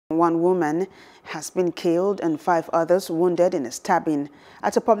One woman has been killed and 5 others wounded in a stabbing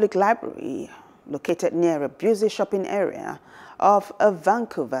at a public library located near a busy shopping area of a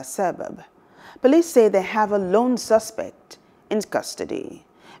Vancouver suburb. Police say they have a lone suspect in custody.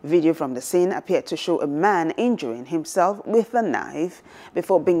 Video from the scene appeared to show a man injuring himself with a knife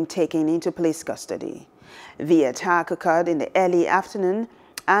before being taken into police custody. The attack occurred in the early afternoon,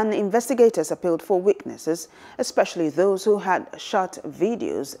 and investigators appealed for witnesses, especially those who had shot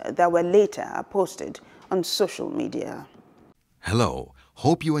videos that were later posted on social media. Hello,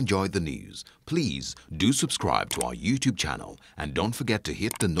 hope you enjoyed the news. Please do subscribe to our YouTube channel and don't forget to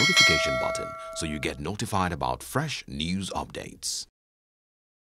hit the notification button so you get notified about fresh news updates.